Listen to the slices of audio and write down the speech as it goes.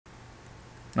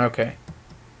Okay.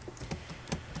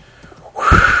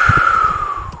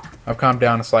 I've calmed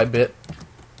down a slight bit,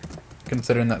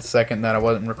 considering that second that I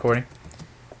wasn't recording.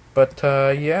 But,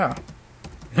 yeah.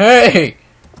 Hey!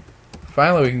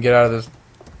 Finally we can get out of this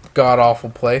god-awful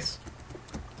place.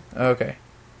 Okay.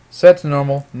 Set to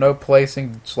normal. No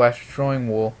placing / destroying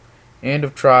wool. End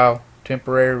of trial.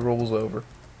 Temporary rules over.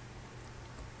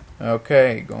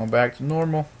 Okay, going back to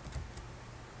normal.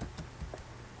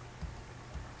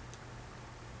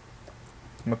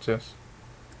 What's this?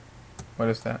 What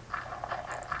is that?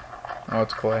 Oh,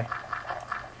 it's clay.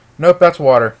 Nope, that's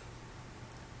water.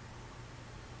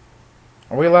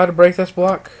 Are we allowed to break this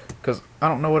block? Because I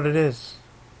don't know what it is.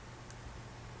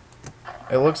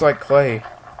 It looks like clay.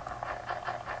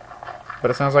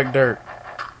 But it sounds like dirt.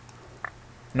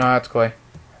 No, that's clay.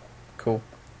 Cool.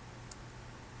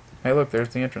 Hey, look, there's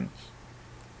the entrance.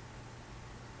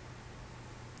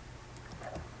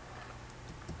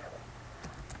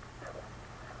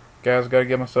 Guys, gotta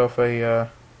get myself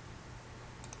a,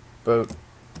 boat.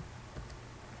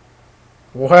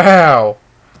 Wow!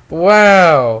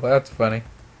 Wow! That's funny.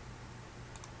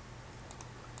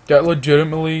 That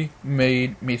legitimately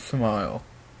made me smile.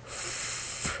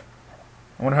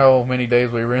 I wonder how many days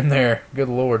we were in there. Good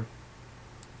lord.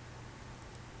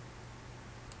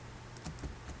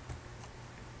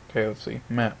 Okay, let's see.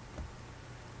 Map.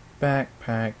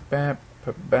 Backpack.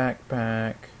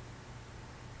 Backpack.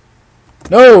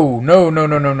 No! No, no,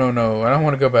 no, no, no, no. I don't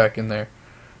want to go back in there.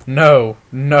 No.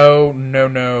 No, no,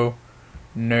 no.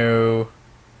 No.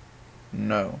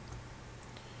 No.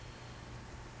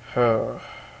 Oh.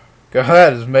 God,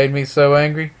 that has made me so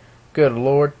angry. Good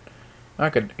lord. I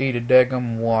could eat a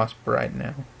daggum wasp right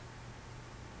now.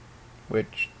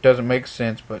 Which doesn't make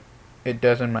sense, but it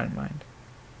does in my mind.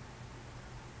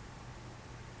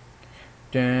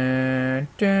 Dun,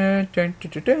 dun, dun,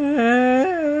 dun, dun, dun,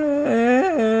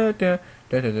 dun, dun,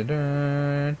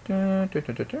 dun, dun,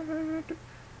 dun, dun, dun.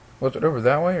 Was it over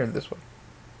that way or this way?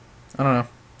 I don't know.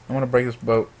 I want to break this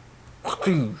boat.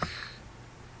 Oh,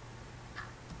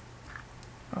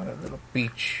 that little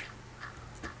beach.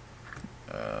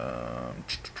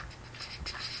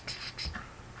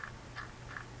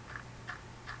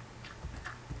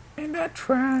 And I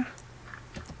try.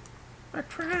 I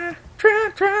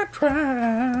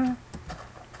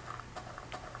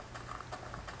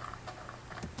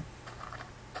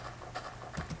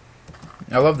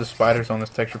love the spiders on this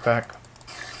texture pack.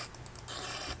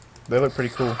 They look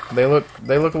pretty cool. They look a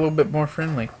little bit more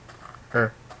friendly.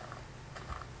 Or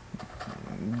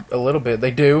a little bit.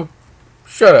 They do.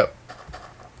 Shut up.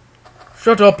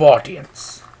 Shut up,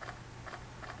 audience.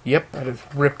 Yep, I just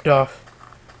ripped off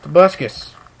the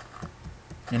buscus.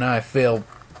 And I feel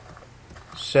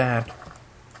sad.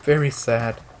 Very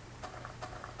sad.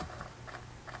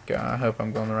 God, I hope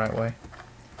I'm going the right way.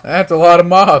 That's a lot of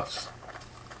mobs.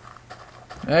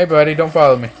 Hey, buddy, don't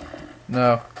follow me.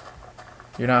 No.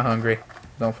 You're not hungry.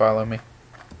 Don't follow me.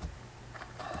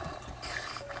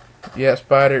 Yeah,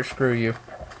 spider, screw you.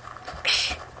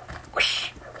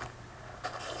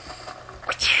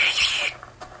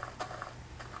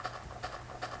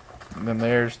 And then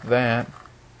there's that.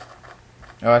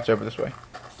 Oh, that's over this way.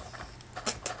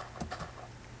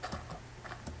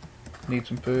 Need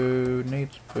some food, need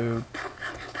some food.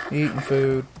 Eating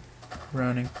food.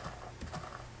 Running.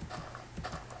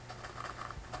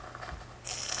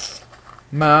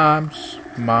 Mobs,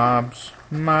 mobs,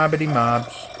 mobbity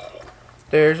mobs.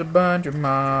 There's a bunch of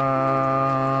mobs.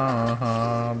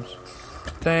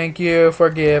 Thank you for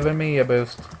giving me a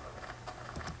boost.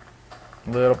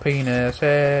 Little penis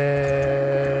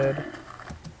head.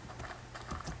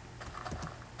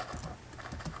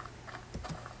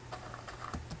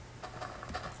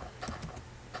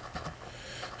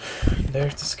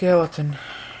 There's the skeleton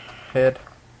head.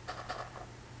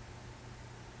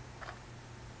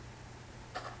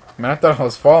 Man, I thought I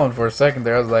was falling for a second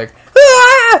there. I was like,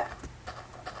 ah!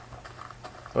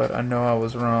 But I know I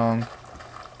was wrong.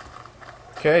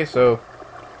 Okay, so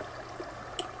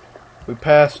we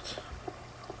passed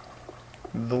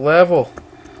the level.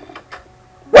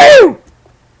 Woo!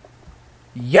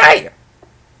 Yeah!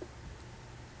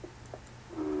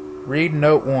 Read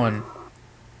note 1.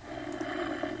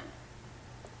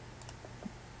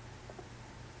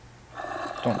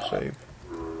 Don't save.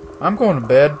 I'm going to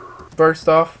bed, first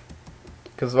off.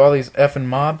 Because of all these effing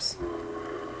mobs.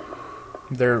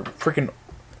 Their freaking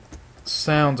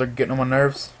sounds are getting on my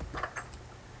nerves.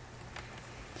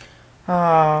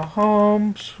 Ah,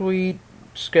 home, sweet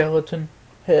skeleton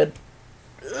head.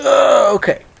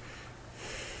 Okay.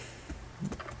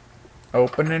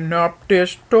 Opening up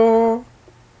this door.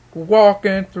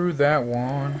 Walking through that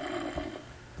one.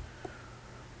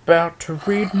 about to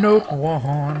read note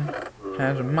 1.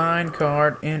 Has a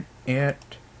minecart in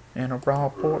it and a raw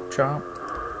pork chop.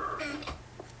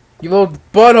 You little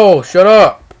butthole, shut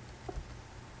up!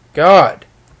 God.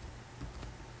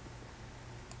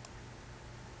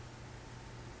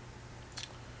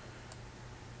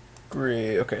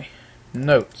 Great, okay.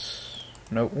 Notes.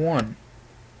 Note 1.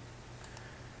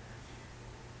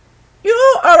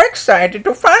 You are excited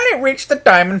to finally reach the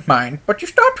diamond mine, but you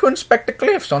stop to inspect the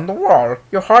glyphs on the wall.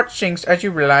 Your heart sinks as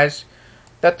you realize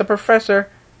that the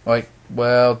professor... Wait,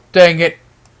 well, dang it!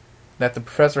 That the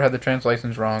professor had the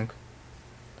translations wrong.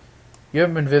 You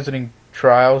haven't been visiting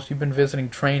trials, you've been visiting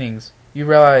trainings. You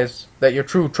realize that your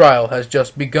true trial has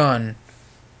just begun.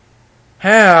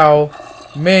 How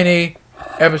many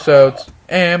episodes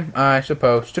am I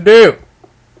supposed to do?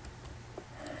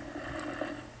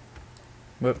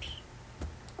 Whoops.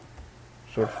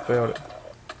 Sort of failed it.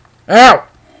 Ow!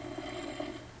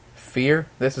 Fear?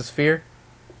 This is fear?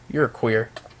 You're a queer.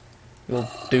 You little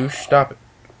douche. Stop it.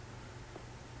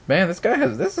 Man, this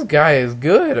guy is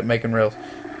good at making rails.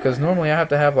 Because normally I have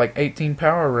to have like 18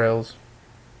 power rails.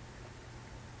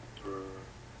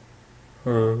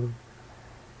 God,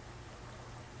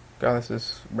 this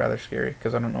is rather scary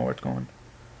because I don't know where it's going.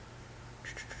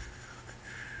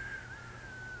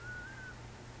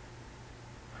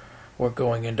 We're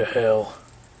going into hell.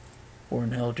 We're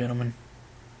in hell, gentlemen.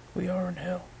 We are in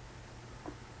hell.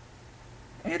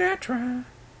 And I try.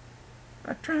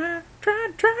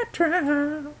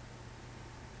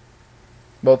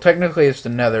 Well, technically it's the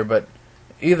nether, but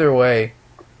either way.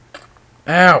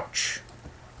 Ouch!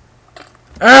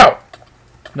 Ow!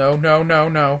 No, no, no,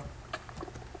 no.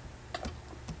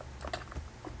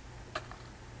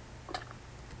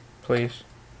 Please.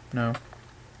 No.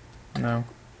 No.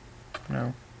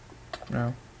 No.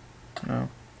 No. No.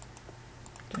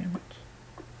 Damn it.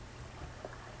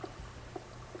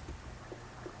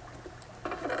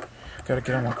 Gotta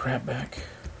get all my crap back.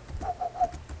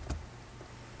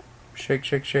 Shake,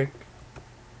 shake, shake.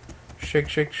 Shake,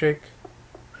 shake, shake.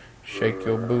 Shake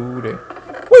your booty.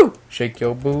 Woo! Shake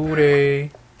your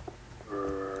booty.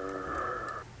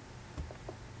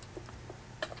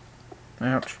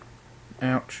 Ouch.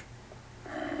 Ouch.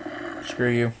 Screw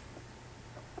you.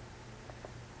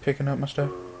 Picking up my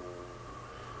stuff.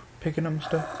 Picking up my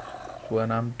stuff. That's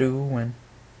what I'm doing.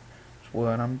 That's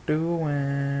what I'm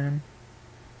doing.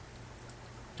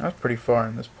 I was pretty far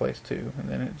in this place too, and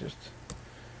then it just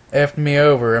effed me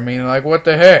over. I mean, like, what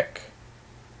the heck?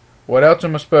 What else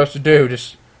am I supposed to do?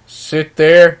 Just sit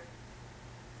there?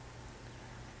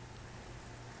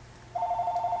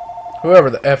 Whoever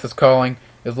the F is calling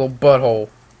is a little butthole.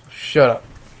 Shut up.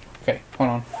 Okay, hold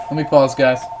on. Let me pause,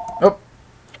 guys. Oh,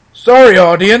 sorry,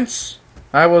 audience.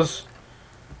 I was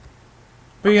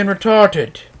being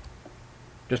retarded.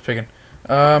 Just picking.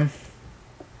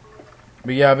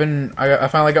 But yeah, I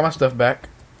finally got my stuff back.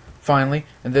 Finally.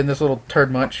 And then this little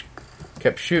turd munch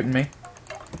kept shooting me.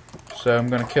 So I'm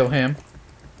gonna kill him.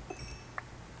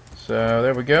 So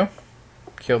there we go.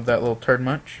 Killed that little turd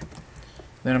munch.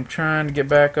 Then I'm trying to get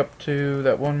back up to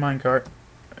that one minecart.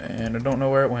 And I don't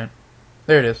know where it went.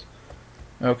 There it is.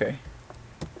 Okay.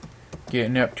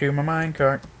 Getting up to my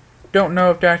minecart. Don't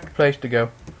know if that's the place to go.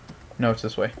 No, it's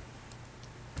this way.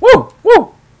 Woo!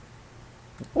 Woo!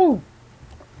 Woo!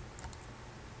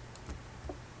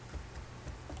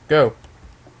 Go.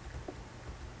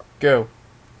 Go.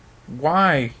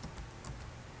 Why?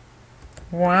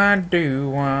 Why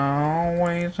do I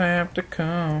always have to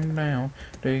come down?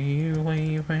 Do you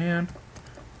leave in?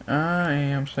 I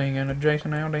am singing a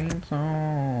Jason Aldean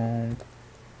song.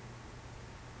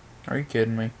 Are you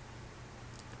kidding me?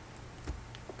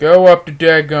 Go up the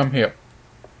daggum hill.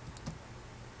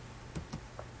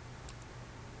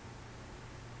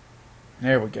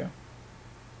 There we go.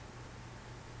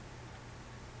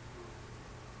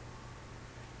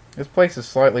 This place is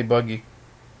slightly buggy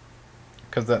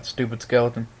because of that stupid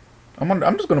skeleton.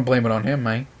 I'm just gonna blame it on him,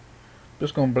 man.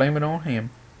 Just gonna blame it on him.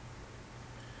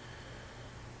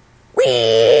 Woo!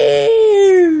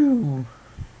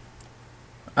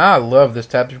 I love this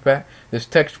texture pack. This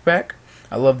texture pack.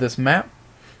 I love this map.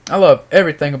 I love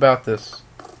everything about this.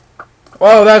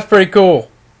 Whoa, that's pretty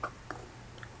cool.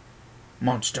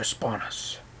 Monster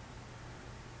spawners.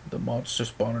 The monster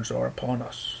spawners are upon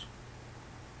us.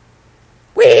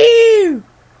 Woo!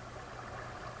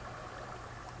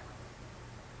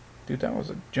 Dude, that was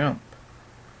a jump.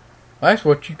 That's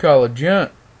what you call a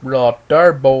jump, right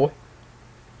there, boy.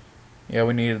 Yeah,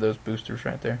 we needed those boosters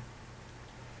right there.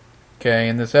 Okay,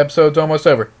 and this episode's almost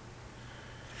over.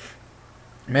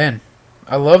 Man,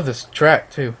 I love this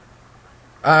track, too.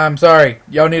 I'm sorry.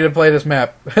 Y'all need to play this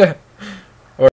map.